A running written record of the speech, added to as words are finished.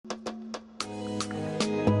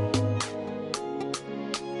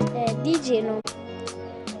DJ no.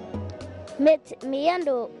 Me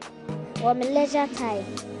yando or my leisure time.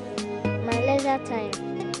 My leisure time.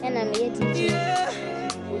 And I'm here DJ.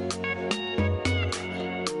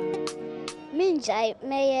 Minjai,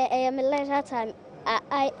 may my leisure time.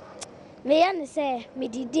 I may I say me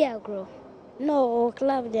did grow. No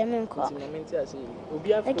club them.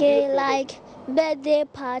 Okay, like birthday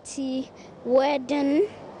party, wedding,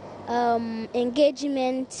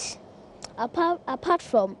 engagement. Apart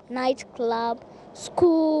from nightclub,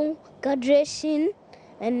 school, graduation,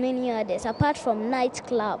 and many others. Apart from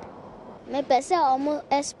nightclub, me person almost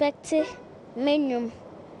expect menu.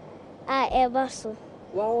 I ever so.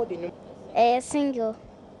 Wow, the single.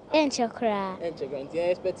 Enchakra. Enchakra. I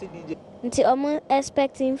expect DJ. Until almost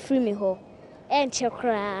expecting free me ho.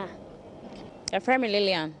 Enchakra. A friend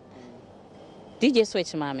Lillian. DJ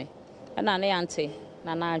switch mommy. And an auntie.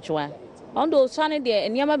 Nana Joa. On those sunny day,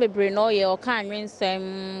 and Yama be brain or can ring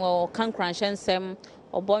some or can crunch and some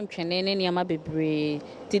or born training in Yama be brave.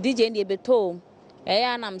 The DJ in the beto.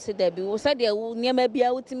 Am said there be was said there will never be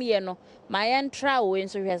out to me, no. My aunt travel in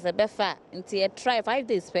so has a befa until I try 5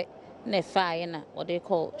 days. Ne fire what they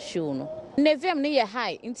call shoe no. Never near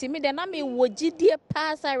high, intimidate me would dear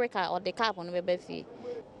pass Erica or the cap on the befi.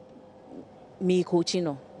 Me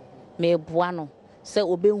coachino, me buano,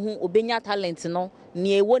 so obey talent no,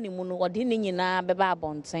 near one moon or dinning na beba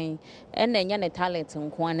bontain, and then yan talent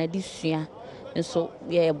and quana this year. And so,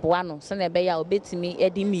 yeah, buano, send a bay out bit me,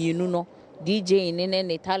 Eddie me, you know, DJ in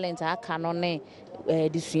any talent I cannot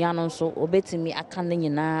this year, so obey me, I can't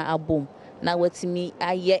na a boom. Now what's me,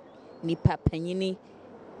 I yet. Nipa panyini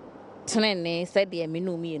tenene said the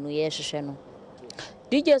menu me no ye hwehwe no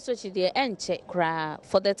DJ switch the enche kra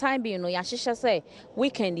for the time being no ya hwehwe say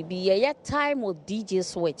weekend be ye time with DJ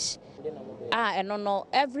switch and no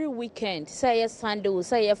every weekend say Sunday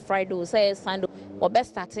say Friday say Sunday or best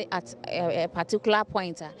start at a particular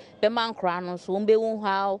point be man kra no so mbe won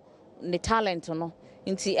how the talent no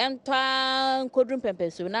nti enta kodrum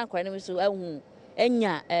pempesu na kra no so ahu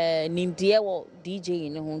enya nimdie wo DJ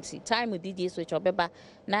in hunti time with DJ switch obeba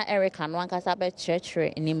na Erica no ankasa be church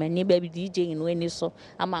ni mani ba DJ in weni so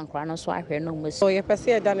amankra no so ahwe no mo so ye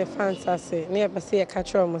pese da ne fans ase ne ye pese ye ka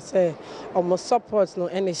kire mo say omo support no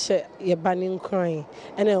ene hye ye banin kran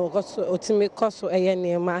ene otimi koso eye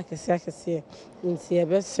ne ma akese nti ye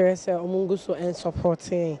be stress omo nguso en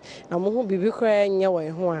supporting na mo hu bibi kra nya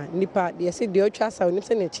wo ho a nipa de se de otwa sa oni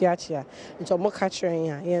se ne chiachia nti omo ka kire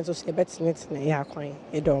ya ye nso se betinetine ya kwan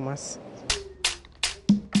edomas.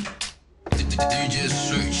 DJ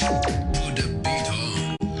switch to the beat.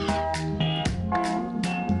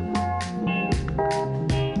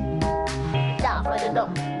 Down for the dog.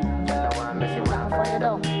 For the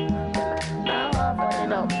dog.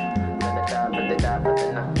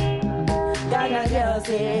 Ghana girl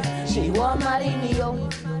say she want marry me, yo.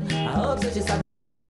 I hope so she's